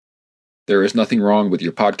There is nothing wrong with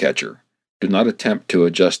your podcatcher. Do not attempt to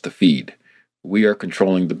adjust the feed. We are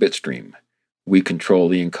controlling the bitstream. We control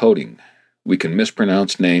the encoding. We can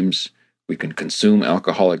mispronounce names. We can consume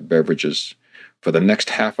alcoholic beverages. For the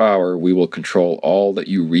next half hour, we will control all that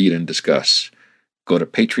you read and discuss. Go to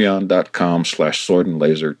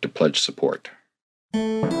patreon.com/swordandlaser to pledge support.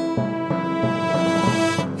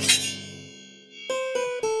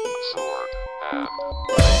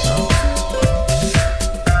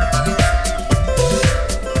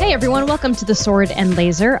 Hey everyone, welcome to the Sword and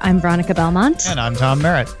Laser. I'm Veronica Belmont. And I'm Tom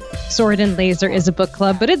Merritt. Sword and Laser is a book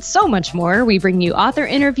club, but it's so much more. We bring you author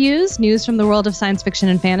interviews, news from the world of science fiction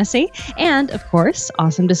and fantasy, and, of course,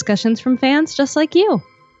 awesome discussions from fans just like you.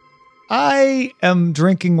 I am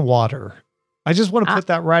drinking water. I just want to put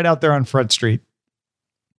that right out there on Front Street.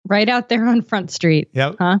 Right out there on Front Street.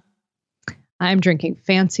 Yep. Huh? I'm drinking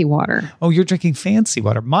fancy water. Oh, you're drinking fancy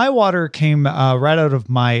water. My water came right out of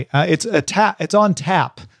my, it's a tap. It's on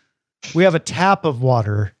tap. We have a tap of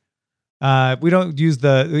water. We don't use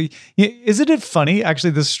isn't it funny? Actually,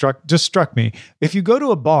 this struck me. If you go to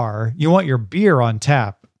a bar, you want your beer on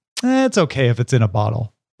tap. It's okay if it's in a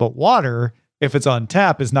bottle, but water, if it's on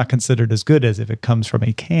tap, is not considered as good as if it comes from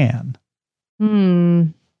a can.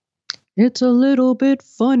 It's a little bit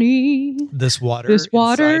funny. This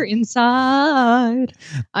water inside.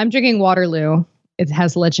 I'm drinking Waterloo. It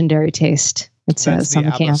has legendary taste. It says on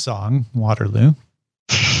the can. Song, Waterloo.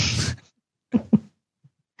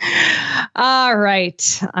 All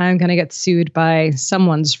right. I'm going to get sued by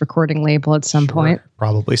someone's recording label at some point.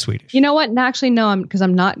 Probably Swedish. You know what? Actually, no, because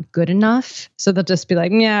I'm not good enough. So they'll just be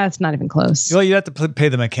like, yeah, it's not even close. Well, you have to pay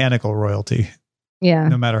the mechanical royalty. Yeah.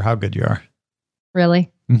 No matter how good you are.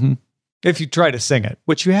 Really? Mm-hmm. If you try to sing it,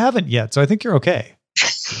 which you haven't yet. So I think you're okay.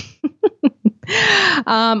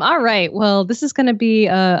 All right. Well, this is going to be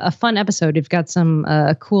a fun episode. We've got some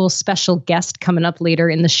cool special guest coming up later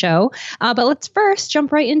in the show. But let's first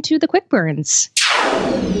jump right into the quick burns.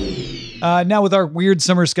 Now with our weird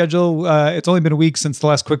summer schedule, it's only been a week since the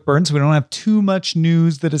last quick burn, so we don't have too much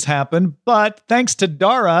news that has happened. But thanks to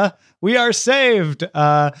Dara, we are saved.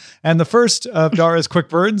 And the first of Dara's quick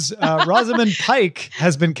burns, Rosamund Pike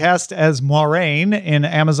has been cast as Moiraine in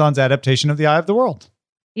Amazon's adaptation of The Eye of the World.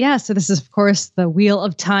 Yeah, so this is, of course, the Wheel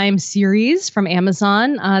of Time series from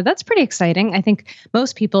Amazon. That's pretty exciting. I think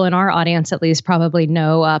most people in our audience, at least, probably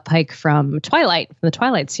know Pike from Twilight, from the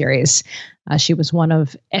Twilight series. She was one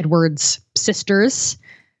of Edward's sisters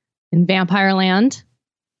in Vampireland.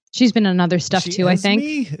 She's been in other stuff too, I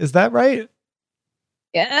think. Is that right?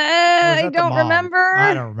 I don't remember.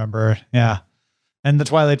 I don't remember. Yeah. And the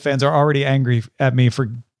Twilight fans are already angry at me for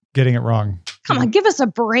getting it wrong. Come on, give us a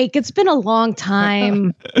break. It's been a long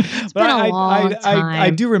time.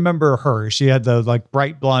 I do remember her. She had the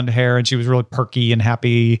bright blonde hair and she was really perky and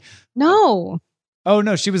happy. No. Oh,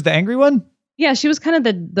 no. She was the angry one? Yeah, she was kind of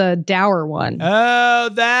the dour one. Oh,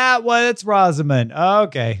 that one. It's Rosamund.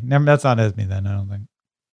 Okay. That's not me then, I don't think.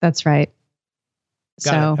 That's right.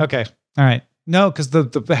 Got it. Okay. All right. No, because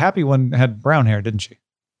the happy one had brown hair, didn't she?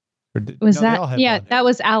 That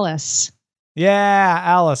was Alice. Yeah,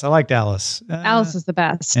 Alice. I liked Alice. Alice is the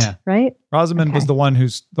best, yeah. Right? Rosamund was the one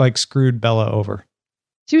who's screwed Bella over.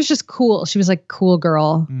 She was just cool. She was cool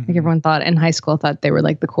girl. Mm-hmm. Like everyone thought in high school thought they were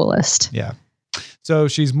the coolest. Yeah. So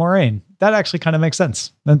she's Moiraine. That actually kind of makes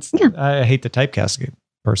sense. I hate the typecast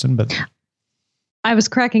person, but I was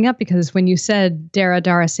cracking up because when you said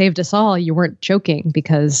Dara saved us all, you weren't joking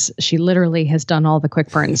because she literally has done all the quick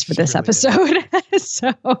burns for this episode.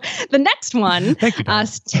 So the next one. Thank you.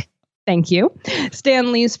 Thank you.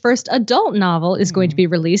 Stan Lee's first adult novel is going to be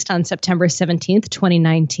released on September 17th,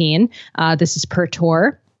 2019. This is Per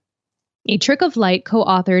Tor. A Trick of Light,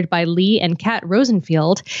 co-authored by Lee and Kat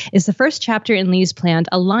Rosenfield, is the first chapter in Lee's planned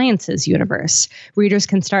Alliances universe. Readers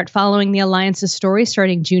can start following the Alliances story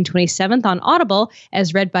starting June 27th on Audible,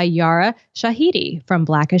 as read by Yara Shahidi from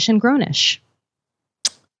Blackish and Grownish.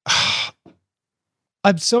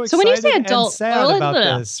 I'm so excited so when you say adult, and sad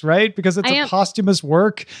about this, right? Because it's a posthumous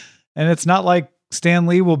work, and it's not like Stan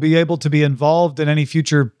Lee will be able to be involved in any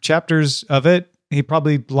future chapters of it. He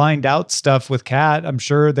probably lined out stuff with Kat. I'm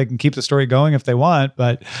sure they can keep the story going if they want,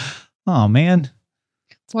 but oh man.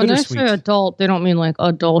 When they say adult, they don't mean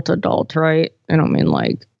adult, right? They don't mean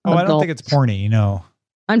adult. I don't think it's porny,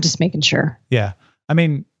 I'm just making sure. Yeah. I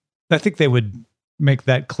mean, I think they would make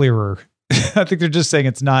that clearer. I think they're just saying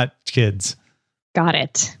it's not kids. Got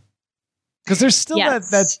it. Because there's still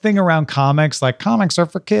that thing around comics, comics are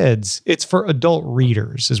for kids. It's for adult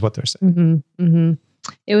readers is what they're saying. Mm-hmm. Mm-hmm.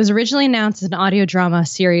 It was originally announced as an audio drama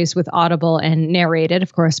series with Audible and narrated,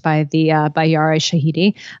 of course, by Yara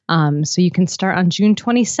Shahidi. So you can start on June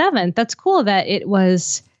 27th. That's cool that it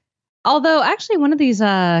was. Although, actually, one of these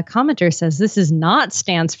commenters says this is not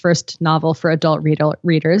Stan's first novel for adult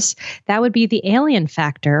readers. That would be The Alien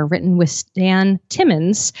Factor, written with Stan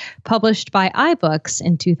Timmons, published by iBooks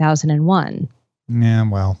in 2001. Yeah,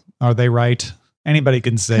 well, are they right? Anybody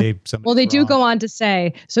can say something. Well, they do go on to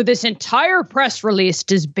say, so this entire press release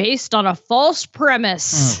is based on a false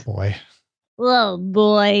premise. Oh, boy. Oh,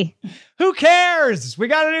 boy. Who cares? We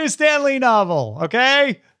got a new Stan Lee novel,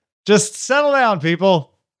 okay? Just settle down, people.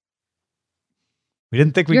 We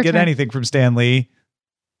didn't think we'd get anything from Stan Lee.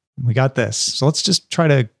 We got this. So let's just try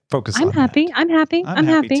to focus on that. I'm happy. I'm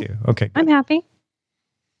happy too. Okay, good. I'm happy.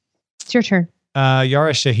 It's your turn.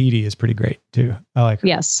 Yara Shahidi is pretty great too. I like her.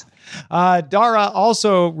 Yes. Dara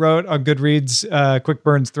also wrote on Goodreads Quick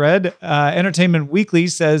Burns thread. Entertainment Weekly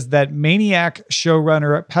says that Maniac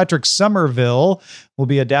showrunner Patrick Somerville will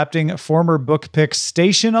be adapting former book pick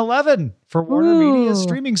Station 11 for Warner Media's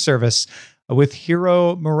streaming service, with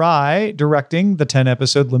Hiro Murai directing the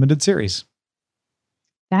 10-episode limited series.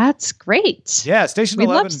 That's great. Yeah, Station 11.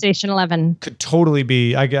 We love Station 11. Could totally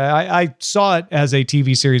be. I saw it as a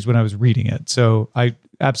TV series when I was reading it, so I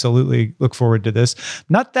absolutely look forward to this.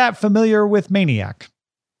 Not that familiar with Maniac.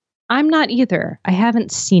 I'm not either. I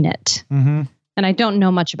haven't seen it. Mm-hmm. And I don't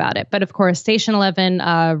know much about it. But of course, Station 11,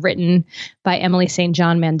 written by Emily St.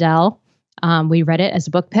 John Mandel. We read it as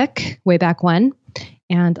a book pick way back when.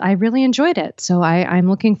 And I really enjoyed it. So I'm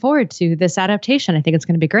looking forward to this adaptation. I think it's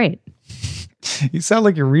going to be great. You sound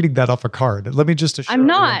like you're reading that off a card. Let me just assure I'm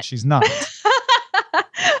not. She's not.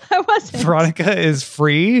 I wasn't. Veronica is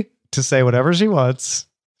free to say whatever she wants.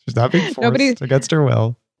 She's not being forced against her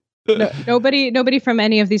will. Nobody from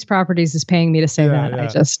any of these properties is paying me to say that. Yeah. I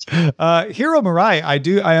just Hiro Murai.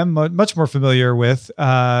 I am much more familiar with.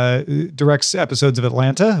 Directs episodes of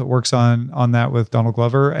Atlanta. Works on that with Donald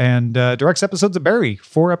Glover, and directs episodes of Barry.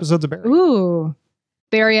 4 episodes of Barry. Ooh,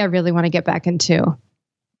 Barry! I really want to get back into.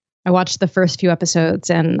 I watched the first few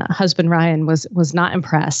episodes, and husband Ryan was not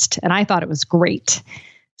impressed, and I thought it was great.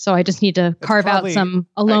 So I just need to carve out some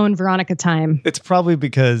alone Veronica time. It's probably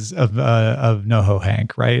because of NoHo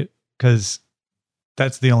Hank, right? Because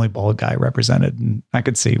that's the only bald guy represented, and I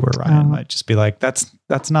could see where Ryan might just be like, "That's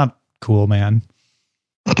not cool, man."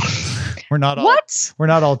 We're not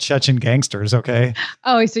all Chechen gangsters, okay?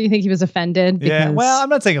 Oh, so you think he was offended? Because... Yeah. Well, I'm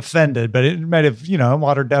not saying offended, but it might have,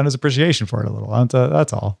 watered down his appreciation for it a little.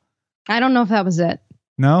 That's all. I don't know if that was it.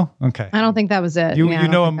 No? Okay. I don't think that was it. You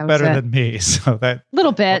know him better than me, so that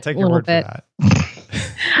little bit. I'll take your word for that.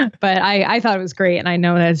 But I thought it was great, and I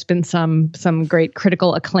know there's been some great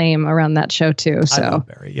critical acclaim around that show too. So I love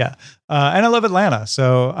Barry, yeah, and I love Atlanta.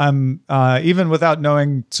 So I'm even without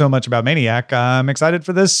knowing so much about Maniac, I'm excited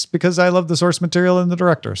for this because I love the source material and the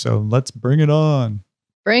director. So let's bring it on.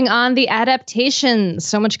 Bring on the adaptations.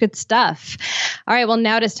 So much good stuff. All right, well,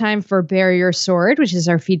 now it is time for Bare Your Sword, which is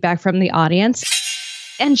our feedback from the audience.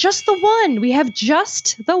 And just the one. We have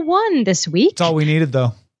just the one this week. That's all we needed,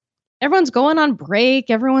 though. Everyone's going on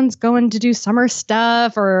break. Everyone's going to do summer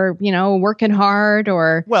stuff or, working hard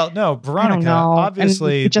or... Well, no, Veronica,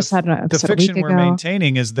 obviously, the fiction we're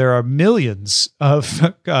maintaining is there are millions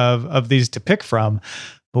of these to pick from,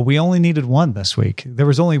 but we only needed one this week. There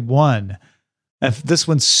was only one. If this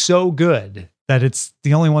one's so good that it's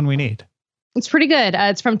the only one we need. It's pretty good.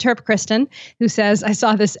 It's from Terpkristin, who says, I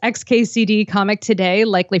saw this XKCD comic today,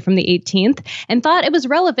 likely from the 18th, and thought it was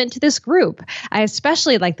relevant to this group. I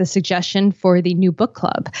especially like the suggestion for the new book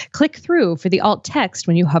club. Click through for the alt text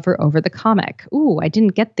when you hover over the comic. Ooh, I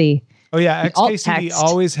didn't get the XKCD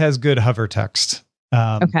always has good hover text.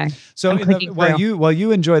 Okay. So while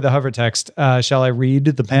you enjoy the hover text, shall I read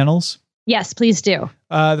the panels? Yes, please do.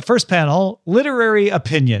 The first panel, literary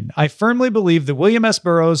opinion. I firmly believe that William S.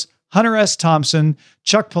 Burroughs, Hunter S. Thompson,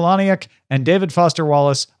 Chuck Palahniuk, and David Foster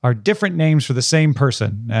Wallace are different names for the same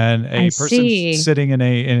person, and a person sitting in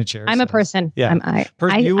a chair. I'm a person. Yeah,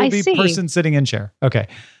 you will be person sitting in chair. Okay,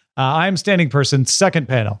 I'm standing person. Second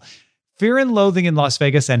panel, Fear and Loathing in Las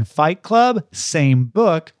Vegas and Fight Club, same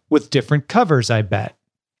book with different covers. I bet.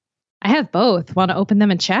 I have both. Want to open them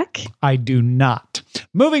and check? I do not.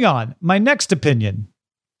 Moving on. My next opinion.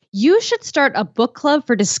 You should start a book club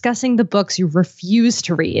for discussing the books you refuse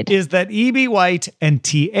to read. Is that E.B. White and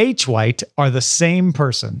T.H. White are the same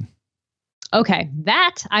person. Okay,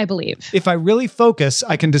 that I believe. If I really focus,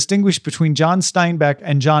 I can distinguish between John Steinbeck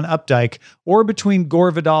and John Updike, or between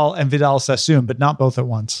Gore Vidal and Vidal Sassoon, but not both at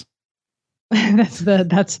once. That's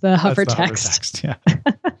the hover text. Yeah.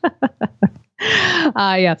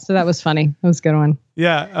 Yeah, so that was funny. That was a good one.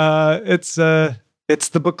 Yeah, it's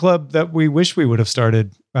the book club that we wish we would have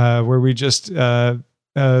started, where we just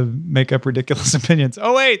make up ridiculous opinions.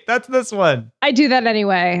 Oh wait, that's this one. I do that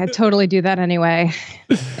anyway. I totally do that anyway.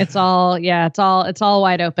 It's all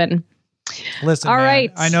wide open. Listen, all man,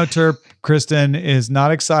 right. I know Terpkristin is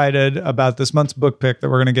not excited about this month's book pick that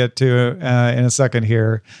we're going to get to in a second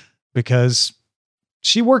here, because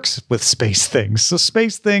she works with space things. So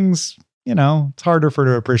space things, it's harder for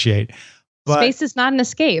her to appreciate. But space is not an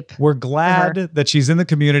escape. We're glad that she's in the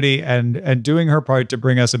community and doing her part to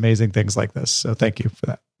bring us amazing things like this. So thank you for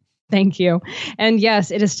that. Thank you. And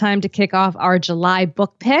yes, it is time to kick off our July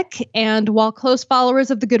book pick. And while close followers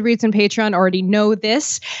of the Goodreads and Patreon already know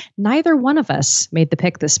this, neither one of us made the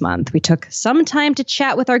pick this month. We took some time to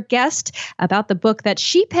chat with our guest about the book that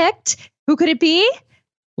she picked. Who could it be?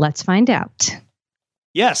 Let's find out.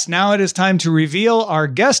 Yes, now it is time to reveal our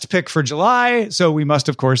guest pick for July. So we must,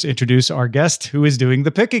 of course, introduce our guest who is doing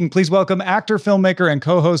the picking. Please welcome actor, filmmaker, and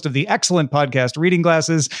co-host of the excellent podcast Reading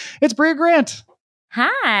Glasses. It's Bria Grant.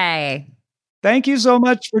 Hi. Thank you so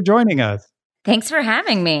much for joining us. Thanks for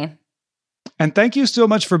having me. And thank you so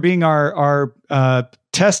much for being our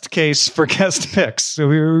test case for guest picks. So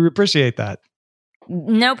we appreciate that.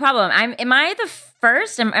 No problem. Am I the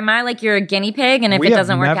first? Am I like your guinea pig? And if it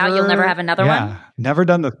doesn't work out, you'll never have another one? Never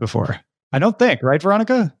done this before. I don't think, right,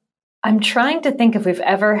 Veronica? I'm trying to think if we've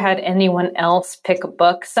ever had anyone else pick a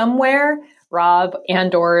book somewhere. Rob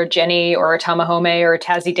and or Jenny or Tamahome or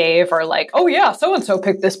Tazzy Dave are like, oh yeah, so-and-so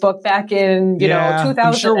picked this book back in, 2008.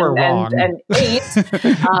 I'm sure we're wrong.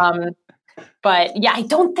 But yeah, I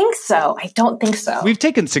don't think so. We've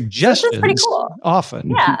taken suggestions pretty cool.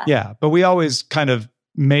 Often. Yeah. But we always kind of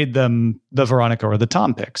made them the Veronica or the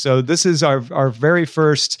Tom pick. So this is our very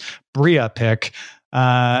first Bria pick.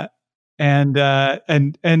 And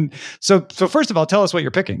so first of all, tell us what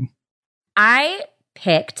you're picking. I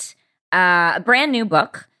picked a brand new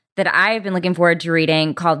book that I've been looking forward to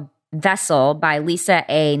reading called Vessel by Lisa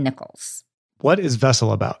A. Nichols. What is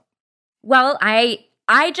Vessel about? Well, I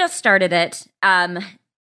just started it.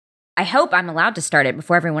 I hope I'm allowed to start it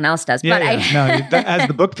before everyone else does. No, as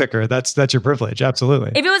the book picker, that's your privilege.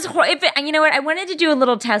 Absolutely. You know what? I wanted to do a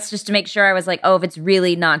little test just to make sure. I was like, if it's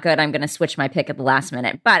really not good, I'm going to switch my pick at the last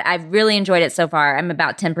minute. But I've really enjoyed it so far. I'm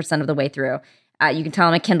about 10% of the way through. You can tell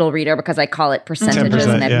I'm a Kindle reader because I call it percentages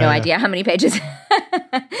and I have no idea how many pages.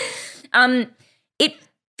 It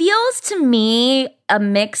feels to me a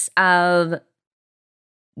mix of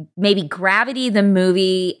maybe Gravity, the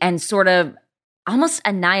movie, and sort of almost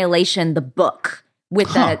Annihilation, the book,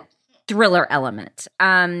 with a thriller element.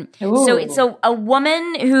 So it's a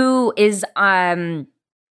woman who is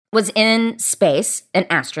was in space, an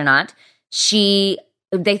astronaut.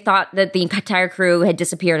 They thought that the entire crew had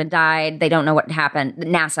disappeared and died. They don't know what happened,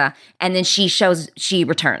 NASA. And then she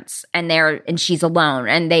returns and she's alone.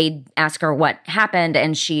 And they ask her what happened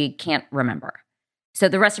and she can't remember. So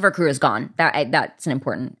the rest of her crew is gone. That's an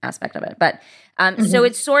important aspect of it. But so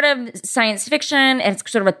it's sort of science fiction and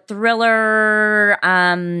it's sort of a thriller.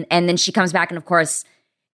 And then she comes back and of course,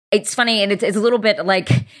 it's funny, and it's a little bit like,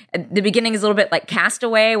 the beginning is a little bit like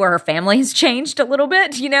Castaway, where her family has changed a little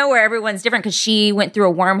bit, where everyone's different, because she went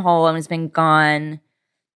through a wormhole and has been gone,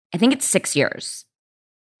 I think it's 6 years.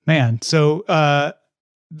 Man, so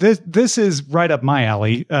this is right up my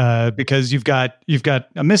alley, because you've got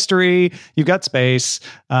a mystery, you've got space,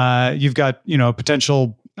 you've got,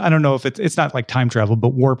 potential, I don't know if it's not like time travel, but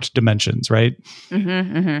warped dimensions, right?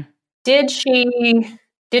 Mm-hmm, mm-hmm. Did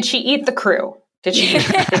she eat the crew? Did she?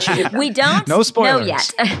 We don't no spoilers.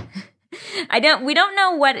 know yet. We don't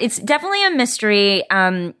know what. It's definitely a mystery.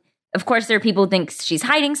 Of course, there are people who think she's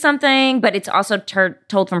hiding something, but it's also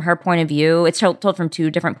told from her point of view. It's told from two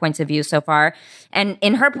different points of view so far. And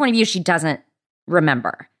in her point of view, she doesn't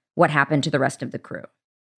remember what happened to the rest of the crew.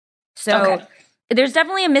 So there's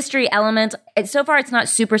definitely a mystery element. So far, it's not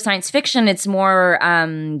super science fiction. It's more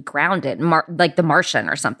grounded, like The Martian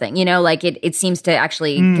or something. Like it seems to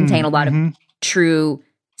actually contain a lot of true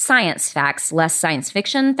science facts, less science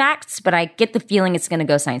fiction facts, but I get the feeling it's going to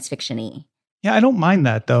go science fiction-y. Yeah, I don't mind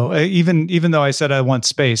that though. Even though I said I want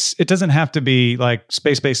space, it doesn't have to be like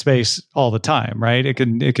space all the time, right? It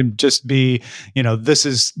can just be,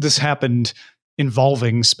 this happened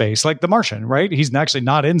involving space, like The Martian, right? He's actually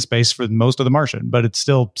not in space for most of The Martian, but it's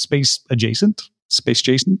still space adjacent.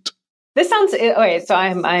 This sounds okay. So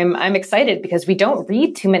I'm excited because we don't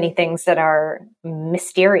read too many things that are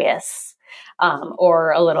mysterious.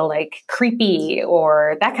 Or a little like creepy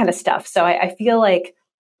or that kind of stuff. So I feel like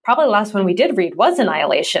probably the last one we did read was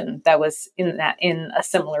Annihilation that was in a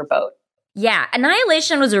similar boat. Yeah,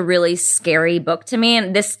 Annihilation was a really scary book to me,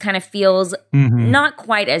 and this kind of feels not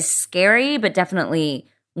quite as scary, but definitely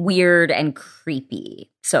weird and creepy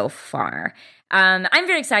so far. I'm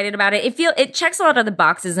very excited about it. It checks a lot of the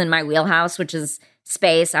boxes in my wheelhouse, which is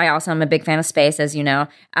space. I also am a big fan of space, as you know.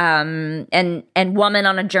 And woman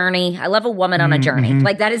on a journey. I love a woman on a journey.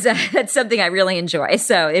 Like that's something I really enjoy.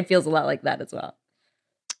 So it feels a lot like that as well.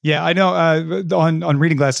 Yeah, I know. On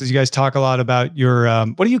Reading Glasses, you guys talk a lot about your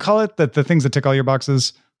what do you call it? The things that tick all your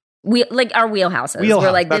boxes. We like our wheelhouses.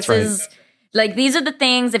 We're like, this is like, these are the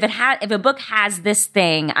things. If a book has this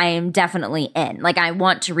thing, I am definitely in. Like, I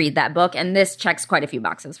want to read that book, and this checks quite a few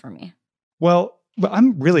boxes for me. Well,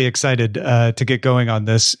 I'm really excited to get going on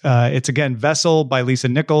this. It's again Vessel by Lisa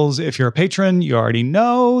Nichols. If you're a patron, you already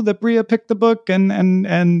know that Bria picked the book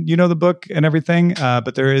and you know the book and everything.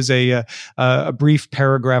 But there is a brief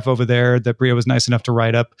paragraph over there that Bria was nice enough to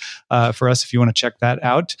write up for us. If you want to check that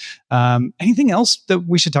out. Anything else that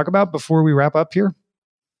we should talk about before we wrap up here?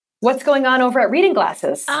 What's going on over at Reading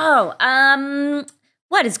Glasses?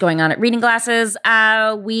 What is going on at Reading Glasses?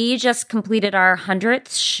 We just completed our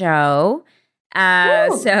 100th show.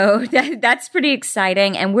 So that's pretty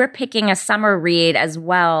exciting. And we're picking a summer read as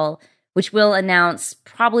well, which we'll announce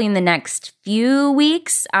probably in the next few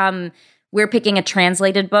weeks. We're picking a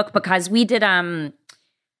translated book because we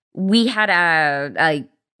had a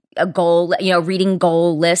goal, reading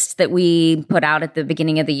goal list that we put out at the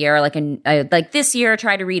beginning of the year. Like this year,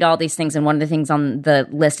 try to read all these things. And one of the things on the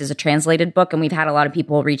list is a translated book. And we've had a lot of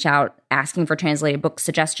people reach out asking for translated book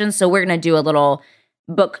suggestions. So we're going to do a little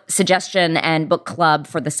book suggestion and book club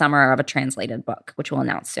for the summer of a translated book, which we'll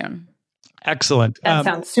announce soon. Excellent. That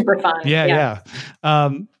sounds super fun. Yeah.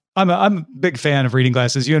 I'm a big fan of Reading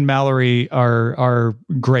Glasses. You and Mallory are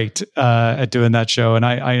great at doing that show, and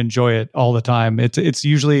I enjoy it all the time. It's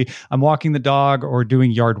usually I'm walking the dog or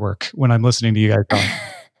doing yard work when I'm listening to you guys talk.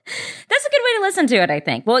 That's a good way to listen to it, I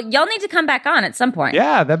think. Well, y'all need to come back on at some point.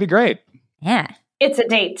 Yeah, that'd be great. Yeah. It's a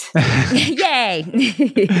date. Yay.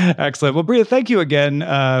 Excellent. Well, Bria, thank you again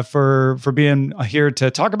for being here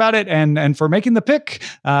to talk about it and for making the pick.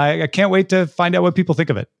 I can't wait to find out what people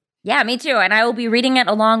think of it. Yeah, me too. And I will be reading it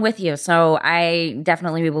along with you. So I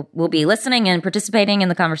definitely will be listening and participating in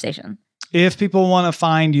the conversation. If people want to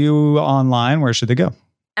find you online, where should they go?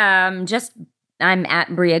 I'm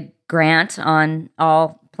at Bria Grant on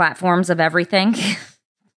all platforms of everything.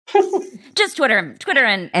 Just Twitter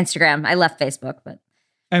and Instagram. I left Facebook, but.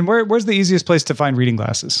 And where's the easiest place to find Reading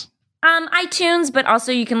Glasses? iTunes, but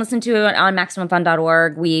also you can listen to it on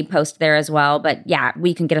MaximumFun.org. We post there as well. But yeah,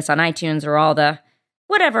 we can get us on iTunes or all the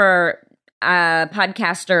whatever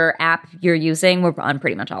podcaster app you're using. We're on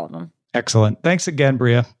pretty much all of them. Excellent. Thanks again,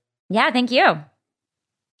 Bria. Yeah, thank you.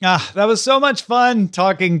 That was so much fun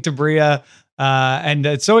talking to Bria. And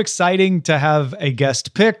it's so exciting to have a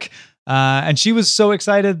guest pick. And she was so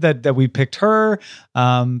excited that we picked her.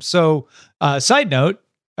 Side note,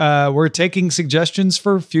 we're taking suggestions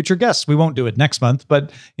for future guests. We won't do it next month,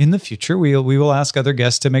 but in the future, we will ask other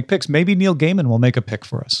guests to make picks. Maybe Neil Gaiman will make a pick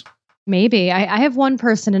for us. Maybe. I have one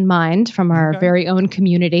person in mind from our very own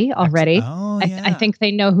community already. Oh, yeah. I think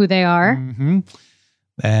they know who they are. Mm-hmm.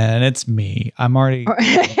 And it's me. I'm already.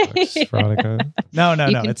 Veronica. No.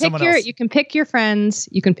 It's someone else. You can pick your friends.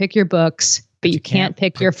 You can pick your books. But you can't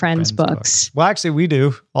pick your friends' books. Well, actually, we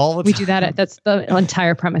do all the time. We do that. That's the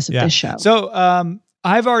entire premise of this show. So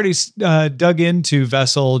I've already dug into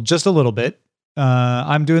Vessel just a little bit.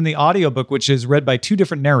 I'm doing the audiobook, which is read by two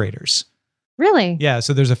different narrators. Really? Yeah.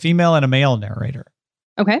 So there's a female and a male narrator.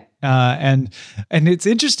 Okay. And it's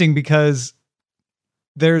interesting because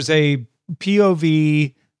there's a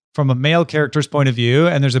POV from a male character's point of view,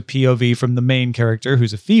 and there's a POV from the main character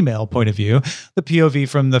who's a female point of view. The POV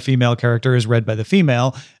from the female character is read by the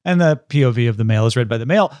female, and the POV of the male is read by the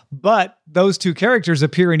male. But those two characters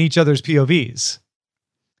appear in each other's POVs.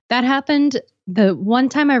 That happened. The one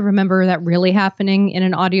time I remember that really happening in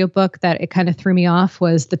an audiobook that it kind of threw me off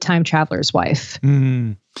was The Time Traveler's Wife.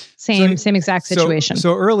 Mm. Same exact situation.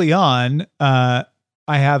 So early on, I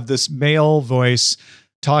have this male voice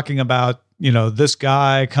talking about, this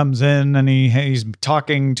guy comes in and he's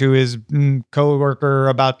talking to his coworker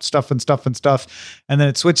about stuff. And then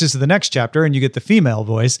it switches to the next chapter and you get the female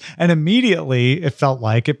voice. And immediately it felt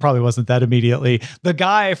like, it probably wasn't that immediately, the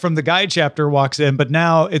guy from the guy chapter walks in, but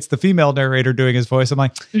now it's the female narrator doing his voice. I'm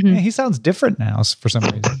like, he sounds different now for some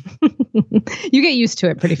reason. You get used to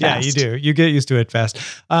it pretty fast. Yeah, you do. You get used to it fast.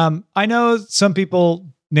 I know some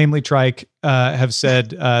people, namely Trike, have said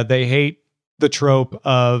they hate the trope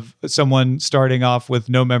of someone starting off with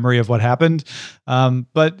no memory of what happened.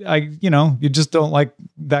 But you just don't like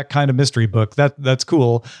that kind of mystery book. That's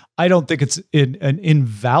cool. I don't think it's an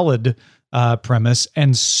invalid premise.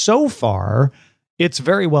 And so far, it's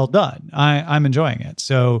very well done. I'm enjoying it.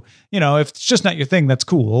 So, if it's just not your thing, that's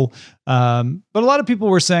cool. But a lot of people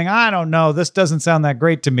were saying, I don't know, this doesn't sound that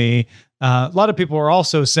great to me. A lot of people are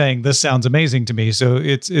also saying this sounds amazing to me. So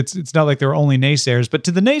it's not like there are only naysayers. But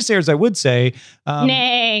to the naysayers, I would say,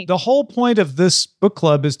 the whole point of this book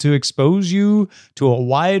club is to expose you to a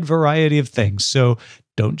wide variety of things. So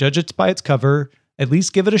don't judge it by its cover. At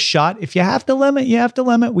least give it a shot. If you have to limit, you have to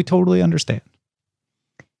limit. We totally understand.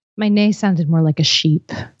 My nay sounded more like a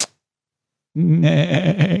sheep.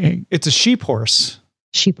 It's a sheep horse.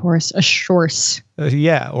 Sheep horse, a shorse. Or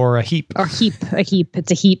a heap. Or heap, a heap.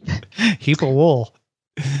 It's a heap. Heap of wool.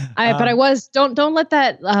 But I was, don't let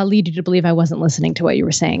that lead you to believe I wasn't listening to what you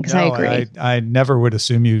were saying, because I agree. I never would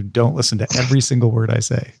assume you don't listen to every single word I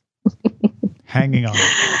say. Hanging on.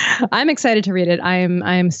 I'm excited to read it.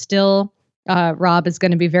 I'm still... Rob is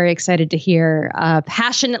going to be very excited to hear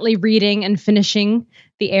passionately reading and finishing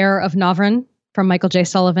The Heir of Novran from Michael J.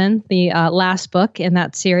 Sullivan, the last book in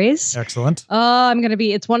that series. Excellent.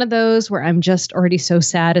 It's one of those where I'm just already so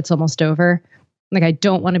sad it's almost over. Like, I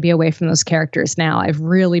don't want to be away from those characters now. I've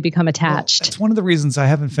really become attached. That's one of the reasons I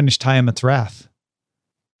haven't finished Tiamat's Wrath.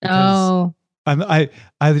 Oh.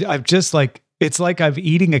 I've just like, it's like I'm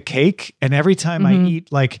eating a cake, and every time I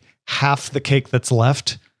eat like half the cake that's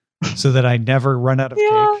left, so that I never run out of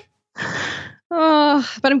cake. Oh,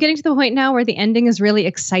 but I'm getting to the point now where the ending is really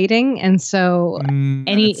exciting, and so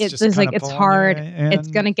it's hard. It's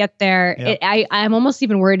gonna get there. Yep. I'm almost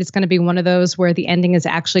even worried it's gonna be one of those where the ending is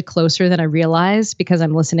actually closer than I realize, because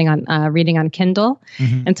I'm reading on Kindle,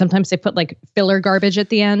 and sometimes they put like filler garbage at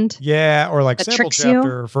the end. Yeah, or like sample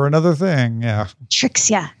chapter for another thing. Yeah,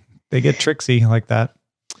 tricks ya. They get tricksy like that.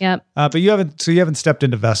 Yep. But you haven't stepped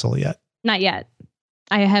into Vessel yet. Not yet.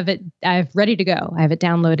 I have it. I've ready to go. I have it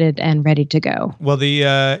downloaded and ready to go. Well,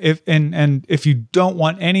 if you don't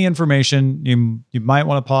want any information, you might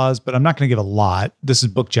want to pause. But I'm not going to give a lot. This is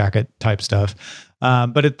book jacket type stuff.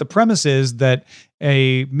 But the premise is that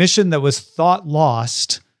a mission that was thought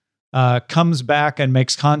lost comes back and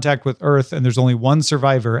makes contact with Earth, and there's only one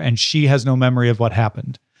survivor, and she has no memory of what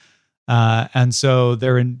happened. And so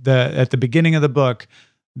they're at the beginning of the book.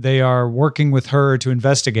 They are working with her to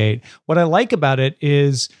investigate. What I like about it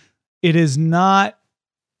is it is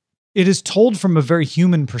told from a very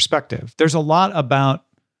human perspective. There's a lot about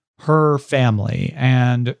her family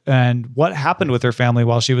and what happened with her family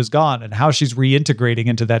while she was gone, and how she's reintegrating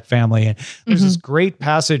into that family. And there's this great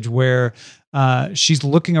passage where she's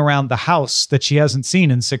looking around the house that she hasn't seen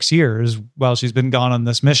in 6 years while she's been gone on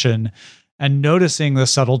this mission, and noticing the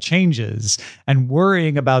subtle changes and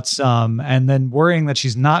worrying about some, and then worrying that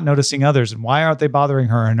she's not noticing others, and why aren't they bothering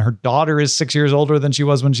her? And her daughter is 6 years older than she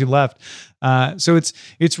was when she left. So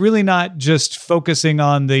it's really not just focusing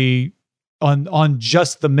on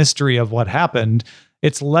just the mystery of what happened.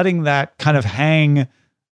 It's letting that kind of hang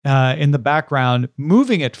in the background,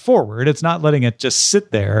 moving it forward. It's not letting it just sit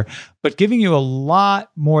there, but giving you a lot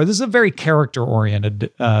more. This is a very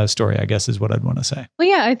character-oriented story, I guess, is what I'd want to say. Well,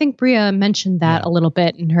 yeah, I think Bria mentioned that a little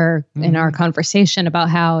bit in our conversation about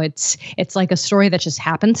how it's like a story that just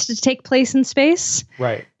happens to take place in space.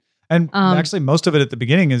 Right. And actually, most of it at the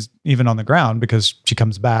beginning is even on the ground, because she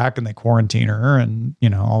comes back and they quarantine her, and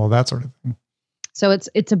all of that sort of thing. So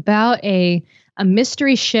it's about a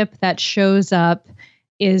mystery ship that shows up.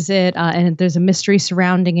 Is it, and there's a mystery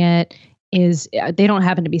surrounding it. They don't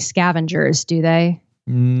happen to be scavengers, do they?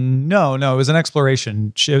 No, it was an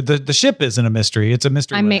exploration. The ship isn't a mystery. It's a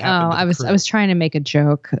mystery. I was trying to make a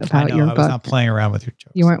joke about your book. I was not playing around with your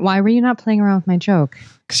jokes. You weren't. Why were you not playing around with my joke?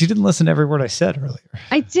 Because you didn't listen to every word I said earlier.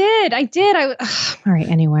 I did. All right.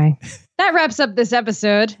 Anyway, that wraps up this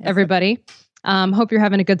episode, everybody. Hope you're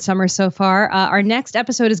having a good summer so far. Our next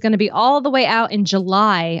episode is going to be all the way out in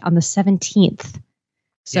July on the 17th.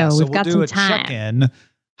 So we've got some time. Check-in.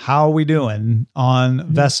 How are we doing on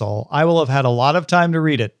Vessel? I will have had a lot of time to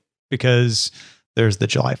read it, because there's the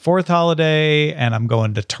July 4th holiday, and I'm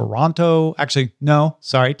going to Toronto. Actually, no,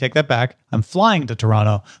 sorry, take that back. I'm flying to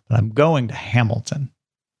Toronto, but I'm going to Hamilton.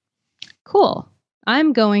 Cool.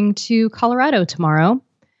 I'm going to Colorado tomorrow,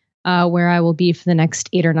 where I will be for the next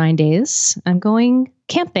 8 or 9 days. I'm going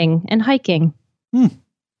camping and hiking.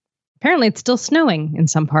 Apparently, it's still snowing in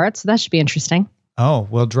some parts, so that should be interesting. Oh,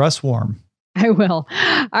 well, dress warm. I will.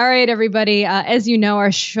 All right, everybody. As you know,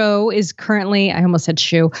 our show is currently, I almost said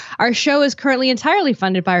shoe. Our show is currently entirely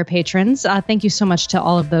funded by our patrons. Thank you so much to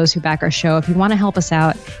all of those who back our show. If you want to help us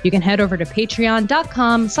out, you can head over to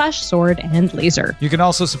patreon.com/swordandlaser. You can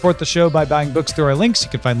also support the show by buying books through our links. You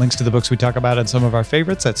can find links to the books we talk about and some of our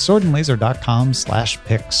favorites at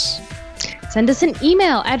swordandlaser.com/picks. Send us an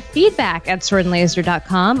email at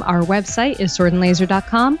feedback@swordandlaser.com. Our website is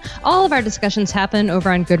swordandlaser.com. All of our discussions happen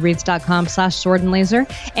over on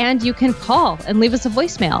goodreads.com/swordandlaser. And you can call and leave us a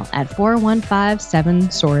voicemail at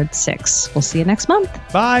 415-7-SWORD-6. We'll see you next month.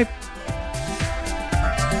 Bye.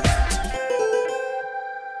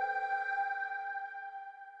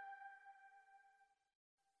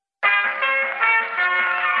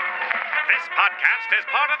 This podcast is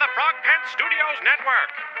part of the Frog Pants Studios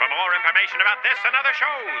Network. For more information about this and other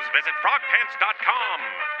shows, visit frogpants.com.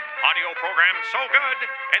 Audio program so good,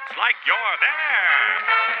 it's like you're there.